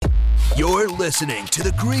You're listening to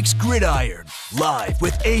the Greeks Gridiron, live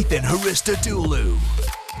with Ethan Haristodoulou.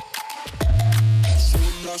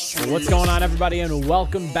 What's going on, everybody, and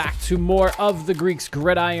welcome back to more of the Greeks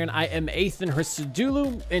Gridiron. I am Ethan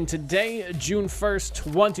Haristodoulou, and today, June 1st,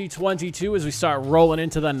 2022, as we start rolling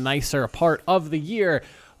into the nicer part of the year,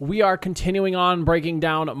 we are continuing on breaking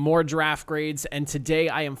down more draft grades, and today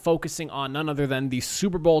I am focusing on none other than the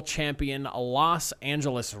Super Bowl champion Los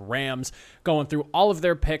Angeles Rams, going through all of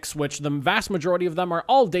their picks, which the vast majority of them are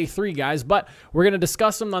all day 3 guys, but we're going to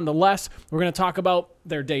discuss them nonetheless. We're going to talk about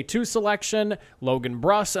their day 2 selection, Logan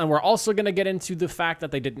Bruss, and we're also going to get into the fact that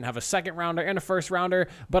they didn't have a second rounder and a first rounder,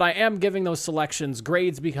 but I am giving those selections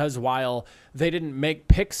grades because while they didn't make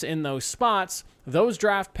picks in those spots, those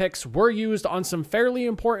draft picks were used on some fairly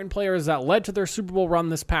important players that led to their Super Bowl run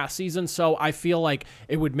this past season, so I feel like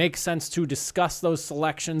it would make sense to discuss those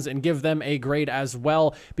selections and give them a grade as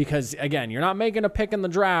well, because again, you're not making a pick in the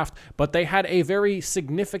draft, but they had a very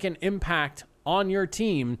significant impact on your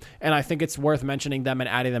team, and I think it's worth mentioning them and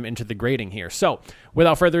adding them into the grading here. So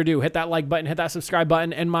without further ado, hit that like button, hit that subscribe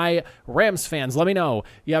button, and my Rams fans, let me know.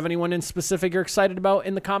 You have anyone in specific you're excited about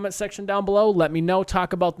in the comment section down below? Let me know,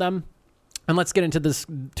 talk about them. And let's get into this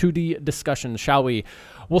 2D discussion, shall we?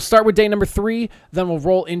 We'll start with day number 3, then we'll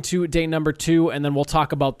roll into day number 2, and then we'll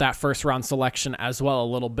talk about that first round selection as well a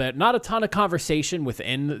little bit. Not a ton of conversation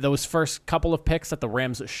within those first couple of picks that the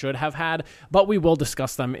Rams should have had, but we will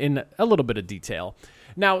discuss them in a little bit of detail.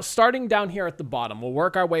 Now, starting down here at the bottom, we'll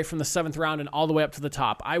work our way from the 7th round and all the way up to the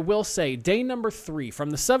top. I will say day number 3, from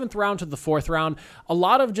the 7th round to the 4th round, a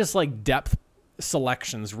lot of just like depth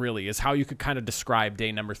selections really is how you could kind of describe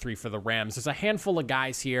day number 3 for the Rams. There's a handful of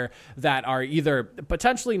guys here that are either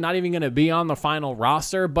potentially not even going to be on the final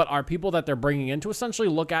roster, but are people that they're bringing in to essentially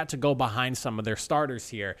look at to go behind some of their starters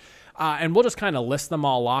here. And we'll just kind of list them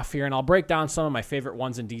all off here, and I'll break down some of my favorite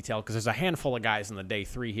ones in detail because there's a handful of guys in the day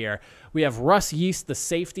 3 here. We have Russ Yeast, the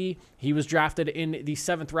safety. He was drafted in the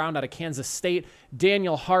 7th round out of Kansas State.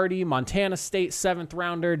 Daniel Hardy, Montana State, 7th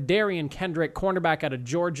rounder. Darian Kendrick, cornerback out of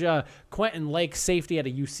Georgia. Quentin Lake, safety out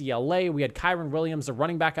of UCLA. We had Kyron Williams, the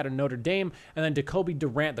running back out of Notre Dame. And then Jacoby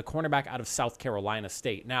Durant, the cornerback out of South Carolina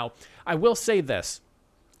State. Now, I will say this.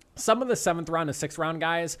 Some of the 7th round and 6th round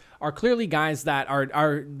guys are clearly guys that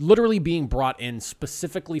are literally being brought in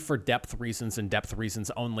specifically for depth reasons and depth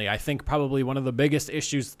reasons only. I think probably one of the biggest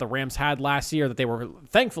issues that the Rams had last year that they were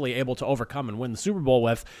thankfully able to overcome and win the Super Bowl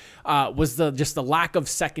with was the lack of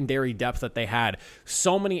secondary depth that they had.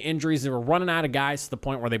 So many injuries. They were running out of guys to the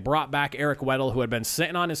point where they brought back Eric Weddle, who had been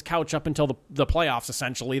sitting on his couch up until the playoffs,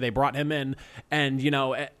 essentially. They brought him in, and, you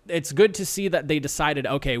know, it's good to see that they decided,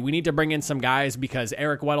 okay, we need to bring in some guys because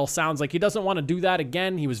Eric Weddle sounds like he doesn't want to do that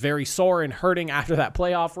again. He was very sore and hurting after that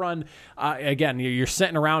playoff run. Again, you're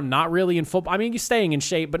sitting around not really in football. I mean, you're staying in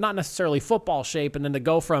shape, but not necessarily football shape. And then to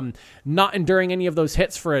go from not enduring any of those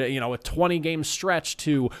hits for a 20-game stretch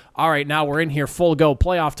to, all right, now we're in here full go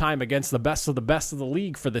playoff time against the best of the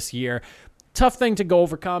league for this year. Tough thing to go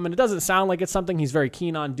overcome, and it doesn't sound like it's something he's very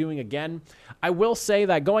keen on doing again. I will say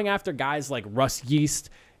that going after guys like Russ Yeast,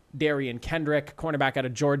 Darian Kendrick, cornerback out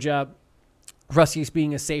of Georgia, Russ Yeast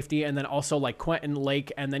being a safety, and then also like Quentin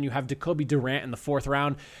Lake, and then you have Jacoby Durant in the 4th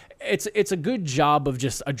round. It's a good job of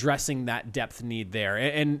just addressing that depth need there.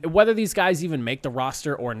 And whether these guys even make the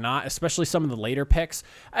roster or not, especially some of the later picks,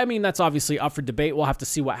 I mean, that's obviously up for debate. We'll have to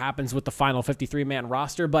see what happens with the final 53-man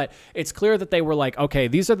roster, but it's clear that they were like, okay,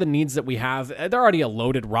 these are the needs that we have. They're already a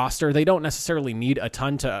loaded roster. They don't necessarily need a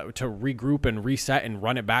ton to regroup and reset and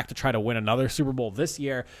run it back to try to win another Super Bowl this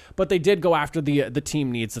year, but they did go after the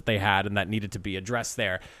team needs that they had and that needed to be addressed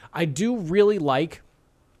there. I do really like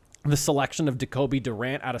the selection of Jacoby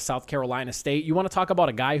Durant out of South Carolina State. You want to talk about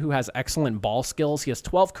a guy who has excellent ball skills. He has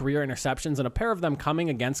 12 career interceptions and a pair of them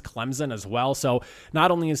coming against Clemson as well. So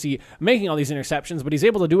not only is he making all these interceptions, but he's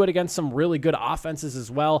able to do it against some really good offenses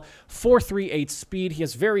as well. 4.38 speed. He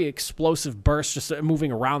has very explosive bursts just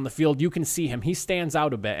moving around the field. You can see him. He stands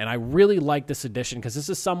out a bit, and I really like this addition because this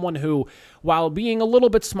is someone who, while being a little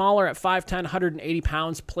bit smaller at 5'10", 180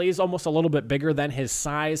 pounds, plays almost a little bit bigger than his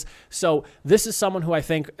size. So this is someone who I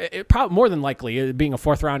think, probably more than likely, being a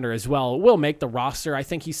 4th rounder as well, will make the roster. I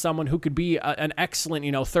think he's someone who could be an excellent,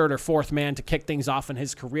 3rd or 4th man to kick things off in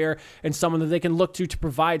his career, and someone that they can look to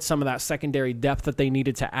provide some of that secondary depth that they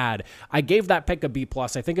needed to add. I gave that pick a B+. I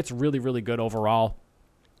think it's really, really good overall.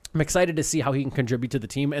 I'm excited to see how he can contribute to the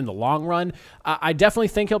team in the long run. I definitely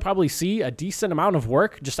think he'll probably see a decent amount of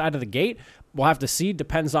work just out of the gate. We'll have to see.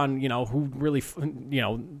 Depends on, who really,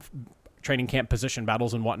 training camp position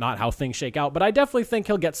battles and whatnot, how things shake out. But I definitely think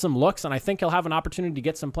he'll get some looks, and I think he'll have an opportunity to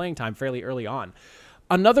get some playing time fairly early on.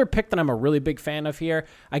 Another pick that I'm a really big fan of here,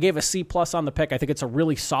 I gave a C+ on the pick. I think it's a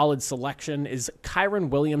really solid selection, is Kyren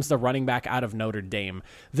Williams, the running back out of Notre Dame.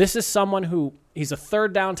 This is someone who, he's a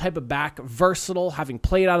third down type of back, versatile, having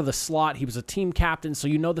played out of the slot. He was a team captain, so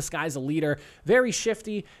you know this guy's a leader, very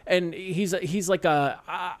shifty, and he's like an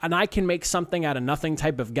I can make something out of nothing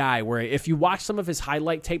type of guy, where if you watch some of his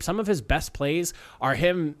highlight tape, some of his best plays are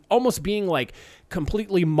him almost being like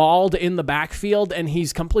completely mauled in the backfield, and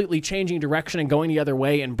he's completely changing direction and going the other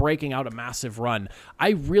way and breaking out a massive run. I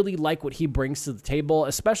really like what he brings to the table,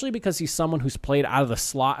 especially because he's someone who's played out of the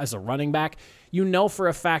slot as a running back. You know for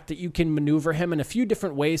a fact that you can maneuver him in a few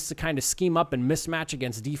different ways to kind of scheme up and mismatch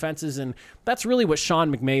against defenses, and that's really what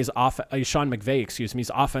Sean McVay's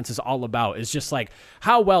offense is all about, is just like,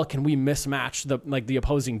 how well can we mismatch the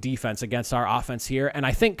opposing defense against our offense here? And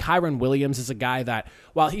I think Kyren Williams is a guy that,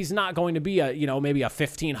 while he's not going to be maybe a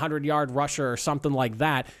 1,500-yard rusher or something like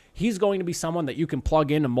that, he's going to be someone that you can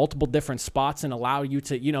plug into multiple different spots and allow you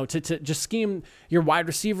to just scheme your wide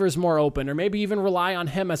receivers more open, or maybe even rely on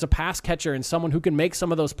him as a pass catcher and someone who can make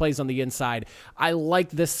some of those plays on the inside. I like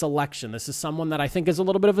this selection. This is someone that I think is a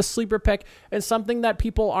little bit of a sleeper pick and something that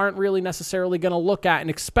people aren't really necessarily going to look at and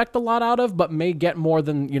expect a lot out of, but may get more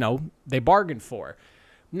than, they bargained for.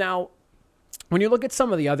 Now, when you look at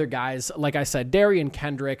some of the other guys, like I said, Darian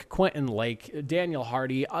Kendrick, Quentin Lake, Daniel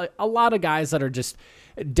Hardy, a lot of guys that are just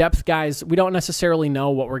depth guys. We don't necessarily know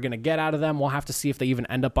what we're going to get out of them. We'll have to see if they even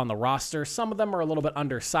end up on the roster. Some of them are a little bit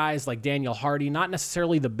undersized, like Daniel Hardy, not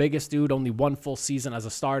necessarily the biggest dude, only one full season as a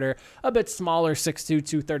starter, a bit smaller, 6'2",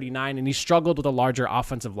 239, and he struggled with a larger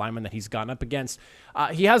offensive lineman that he's gone up against.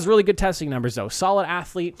 He has really good testing numbers, though. Solid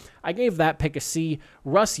athlete. I gave that pick a C.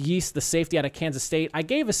 Russ Yeast, the safety out of Kansas State, I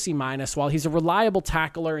gave a C-. While he's a reliable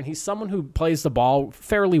tackler and he's someone who plays the ball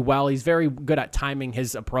fairly well, he's very good at timing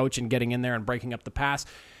his approach and getting in there and breaking up the pass.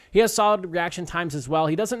 He has solid reaction times as well.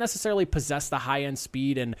 He doesn't necessarily possess the high-end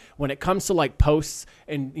speed, and when it comes to like posts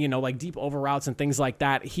and like deep over routes and things like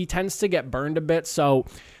that, he tends to get burned a bit. So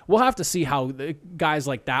we'll have to see how guys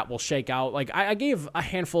like that will shake out. Like I gave a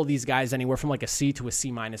handful of these guys anywhere from like a C to a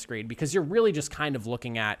C- grade, because you're really just kind of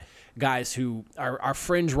looking at guys who are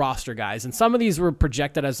fringe roster guys, and some of these were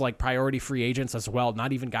projected as like priority free agents as well,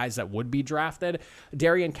 not even guys that would be drafted.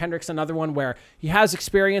 Darian Kendrick's another one where he has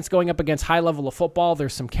experience going up against high level of football.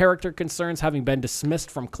 There's some character concerns having been dismissed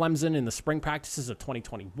from Clemson in the spring practices of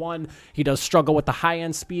 2021. He does struggle with the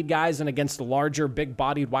high-end speed guys and against the larger,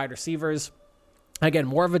 big-bodied wide receivers. Again,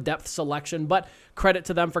 more of a depth selection, but credit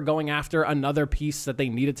to them for going after another piece that they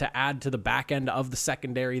needed to add to the back end of the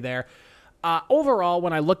secondary there. Overall,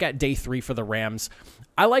 when I look at day 3 for the Rams,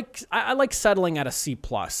 I like settling at a C+.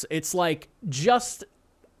 It's like just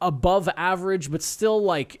above average, but still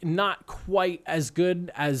like not quite as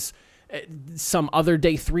good as some other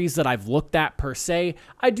day 3s that I've looked at per se.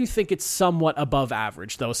 I do think it's somewhat above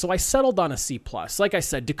average though, so I settled on a C+. Like I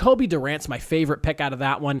said, Jacoby Durant's my favorite pick out of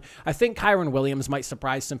that one. I think Kyren Williams might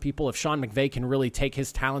surprise some people if Sean McVay can really take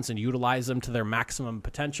his talents and utilize them to their maximum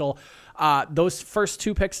potential. Those first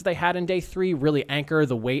 2 picks that they had in day 3 really anchor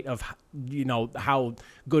the weight of how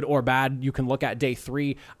good or bad you can look at day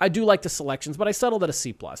 3. I do like the selections, but I settled at a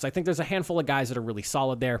C+. I think there's a handful of guys that are really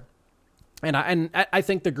solid there. And I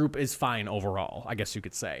think the group is fine overall, I guess you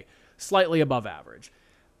could say. Slightly above average.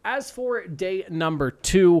 As for day number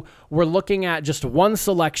 2, we're looking at just one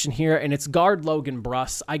selection here, and it's guard Logan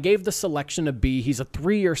Bruss. I gave the selection a B. He's a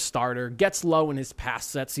 3-year starter, gets low in his pass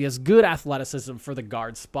sets. He has good athleticism for the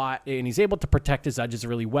guard spot, and he's able to protect his edges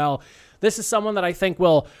really well. This is someone that I think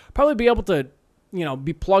will probably be able to,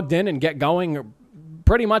 be plugged in and get going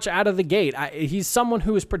pretty much out of the gate. He's someone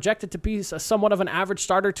who is projected to be somewhat of an average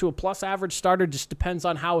starter to a plus average starter. Just depends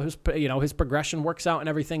on how his progression works out and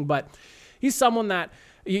everything. But he's someone that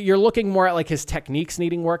you're looking more at like his techniques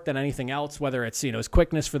needing work than anything else, whether it's, his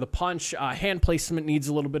quickness for the punch, hand placement needs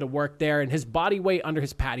a little bit of work there, and his body weight under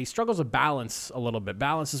his pad. He struggles with balance a little bit.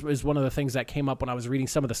 Balance is one of the things that came up when I was reading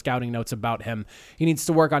some of the scouting notes about him. He needs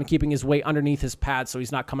to work on keeping his weight underneath his pad so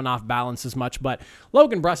he's not coming off balance as much, but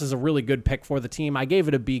Logan Bruss is a really good pick for the team. I gave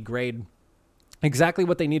it a B grade. Exactly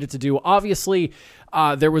what they needed to do. Obviously,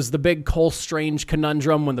 there was the big Cole Strange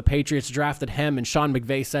conundrum when the Patriots drafted him, and Sean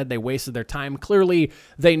McVay said they wasted their time. Clearly,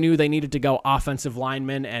 they knew they needed to go offensive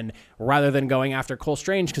lineman, and rather than going after Cole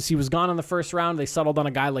Strange, because he was gone in the first round, they settled on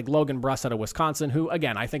a guy like Logan Bruss out of Wisconsin, who,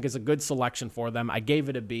 again, I think is a good selection for them. I gave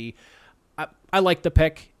it a B. I like the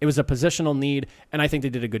pick. It was a positional need, and I think they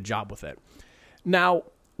did a good job with it. Now,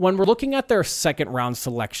 when we're looking at their second round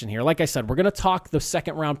selection here, like I said, we're going to talk the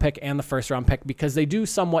second round pick and the first round pick because they do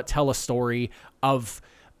somewhat tell a story of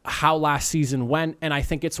how last season went, and I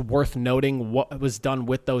think it's worth noting what was done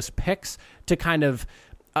with those picks to kind of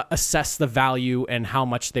assess the value and how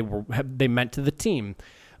much they meant to the team.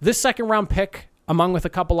 This second round pick, among with a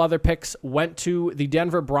couple other picks, went to the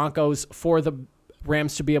Denver Broncos for the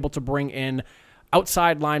Rams to be able to bring in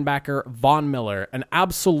outside linebacker Von Miller, an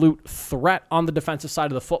absolute threat on the defensive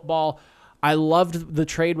side of the football. I loved the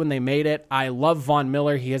trade when they made it. I love Von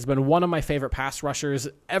Miller. He has been one of my favorite pass rushers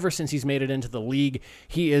ever since he's made it into the league.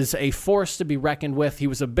 He is a force to be reckoned with. He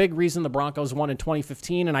was a big reason the Broncos won in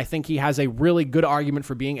 2015, and I think he has a really good argument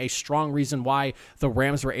for being a strong reason why the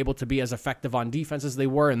Rams were able to be as effective on defense as they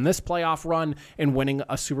were in this playoff run and winning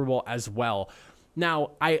a Super Bowl as well.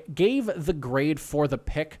 Now, I gave the grade for the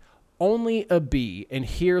pick only a B, and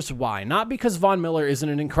here's why. Not because Von Miller isn't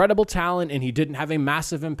an incredible talent and he didn't have a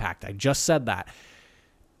massive impact. I just said that.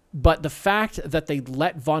 But the fact that they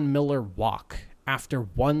let Von Miller walk after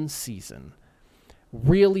one season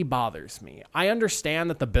really bothers me. I understand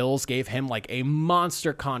that the Bills gave him like a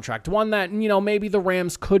monster contract, one that, maybe the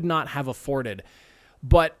Rams could not have afforded.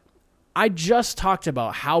 But I just talked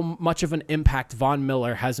about how much of an impact Von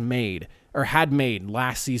Miller has made or had made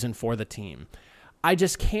last season for the team. I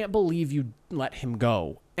just can't believe you let him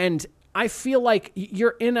go. And I feel like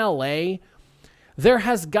you're in LA. There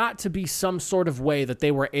has got to be some sort of way that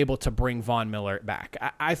they were able to bring Von Miller back.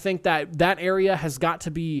 I think that area has got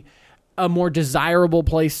to be a more desirable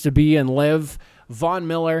place to be and live. Von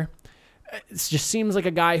Miller, it just seems like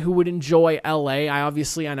a guy who would enjoy LA.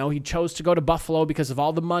 I know he chose to go to Buffalo because of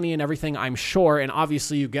all the money and everything, I'm sure. And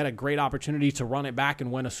obviously you get a great opportunity to run it back and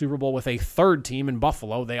win a Super Bowl with a third team in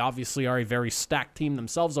Buffalo. They obviously are a very stacked team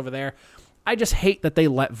themselves over there. I just hate that they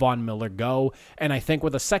let Von Miller go. And I think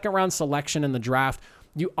with a second round selection in the draft,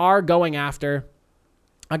 you are going after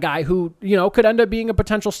a guy who, could end up being a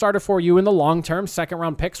potential starter for you in the long term. Second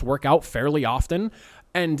round picks work out fairly often.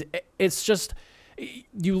 And it's just,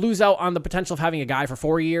 you lose out on the potential of having a guy for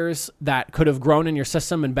 4 years that could have grown in your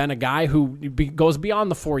system and been a guy who goes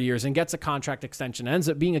beyond the 4 years and gets a contract extension, ends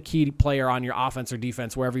up being a key player on your offense or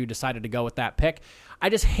defense, wherever you decided to go with that pick. I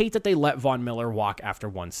just hate that they let Von Miller walk after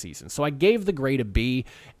one season. So I gave the grade a B.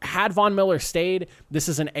 Had Von Miller stayed, this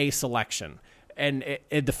is an A selection. And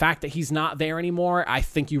the fact that he's not there anymore, I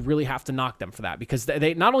think you really have to knock them for that, because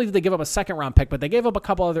they not only did they give up a second round pick, but they gave up a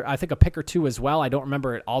couple other, I think a pick or two as well. I don't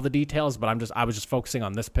remember all the details, but I was just focusing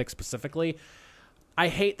on this pick specifically. I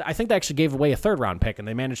think they actually gave away a third round pick and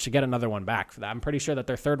they managed to get another one back for that. I'm pretty sure that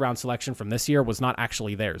their third round selection from this year was not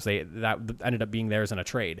actually theirs. That ended up being theirs in a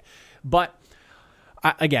trade. But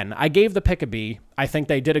I gave the pick a B. I think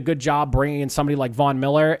they did a good job bringing in somebody like Von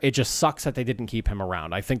Miller. It just sucks that they didn't keep him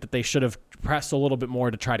around. I think that they should have pressed a little bit more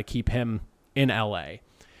to try to keep him in LA.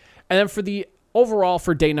 And then for the overall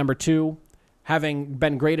for day number 2, having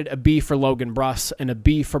been graded a B for Logan Bruss and a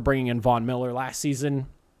B for bringing in Von Miller last season,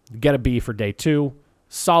 get a B for day 2.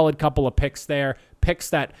 Solid couple of picks there. Picks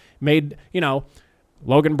that made,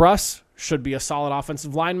 Logan Bruss should be a solid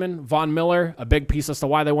offensive lineman. Von Miller, a big piece as to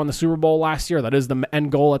why they won the Super Bowl last year. That is the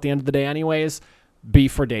end goal at the end of the day anyways. B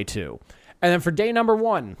for day 2. And then for day number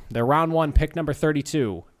 1, their round 1 pick number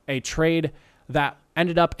 32, a trade that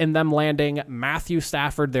ended up in them landing Matthew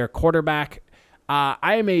Stafford, their quarterback.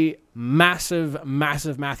 I am a massive,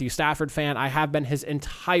 massive Matthew Stafford fan. I have been his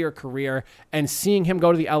entire career, and seeing him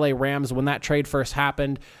go to the LA Rams when that trade first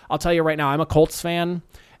happened, I'll tell you right now, I'm a Colts fan.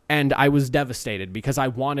 And I was devastated because I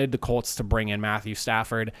wanted the Colts to bring in Matthew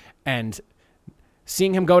Stafford, and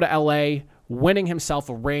seeing him go to LA, winning himself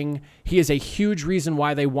a ring, he is a huge reason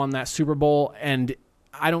why they won that Super Bowl, and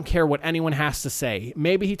I don't care what anyone has to say.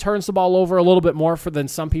 Maybe he turns the ball over a little bit more than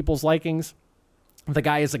some people's likings. The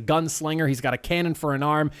guy is a gunslinger. He's got a cannon for an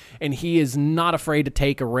arm, and he is not afraid to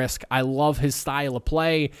take a risk. I love his style of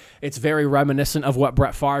play. It's very reminiscent of what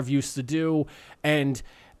Brett Favre used to do, and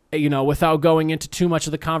without going into too much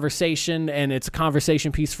of the conversation, and it's a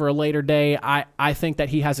conversation piece for a later day, I think that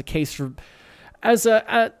he has a case for as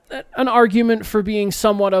an argument for being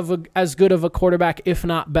somewhat of as good of a quarterback, if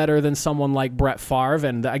not better than someone like Brett Favre.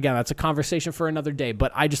 And again, that's a conversation for another day.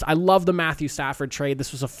 But I love the Matthew Stafford trade.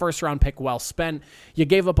 This was a first round pick well spent. You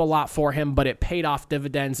gave up a lot for him, but it paid off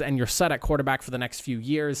dividends, and you're set at quarterback for the next few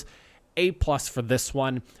years. A+ for this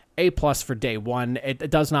one. A+ for day 1.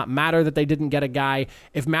 It does not matter that they didn't get a guy.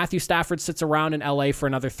 If Matthew Stafford sits around in LA for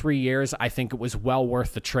another 3 years, I think it was well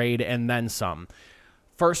worth the trade and then some.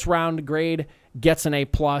 First round grade gets an A+.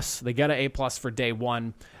 They get an A+ for day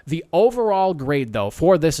 1. The overall grade, though,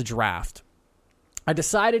 for this draft, I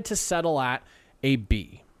decided to settle at a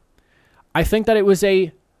B. I think that it was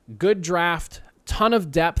a good draft ton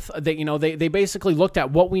of depth. They basically looked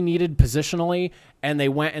at what we needed positionally, and they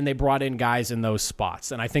went and they brought in guys in those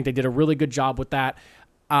spots. And I think they did a really good job with that.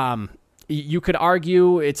 You could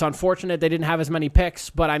argue it's unfortunate they didn't have as many picks,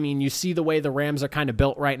 but I mean, you see the way the Rams are kind of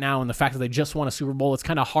built right now and the fact that they just won a Super Bowl, it's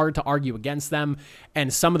kind of hard to argue against them.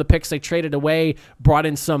 And some of the picks they traded away brought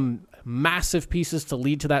in some massive pieces to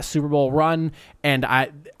lead to that Super Bowl run. And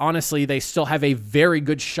honestly, they still have a very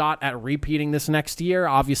good shot at repeating this next year.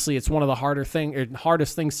 Obviously, it's one of the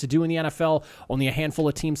hardest things to do in the NFL. Only a handful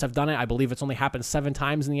of teams have done it. I believe it's only happened 7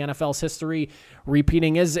 times in the NFL's history.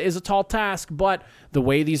 Repeating is a tall task, but the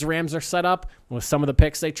way these Rams are set up with some of the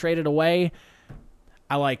picks they traded away,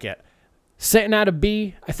 I like it. Sitting at a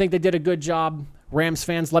B, I think they did a good job. Rams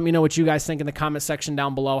fans, let me know what you guys think in the comment section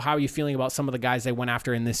down below. How are you feeling about some of the guys they went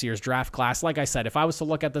after in this year's draft class? Like I said, if I was to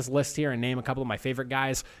look at this list here and name a couple of my favorite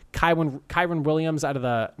guys, Kyren Williams out of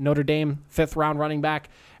the Notre Dame, 5th-round running back,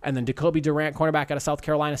 and then Jacoby Durant, cornerback out of South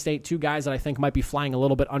Carolina State, 2 guys that I think might be flying a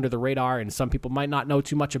little bit under the radar and some people might not know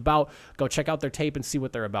too much about. Go check out their tape and see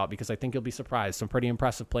what they're about because I think you'll be surprised. Some pretty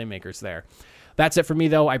impressive playmakers there. That's it for me,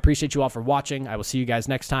 though. I appreciate you all for watching. I will see you guys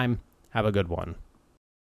next time. Have a good one.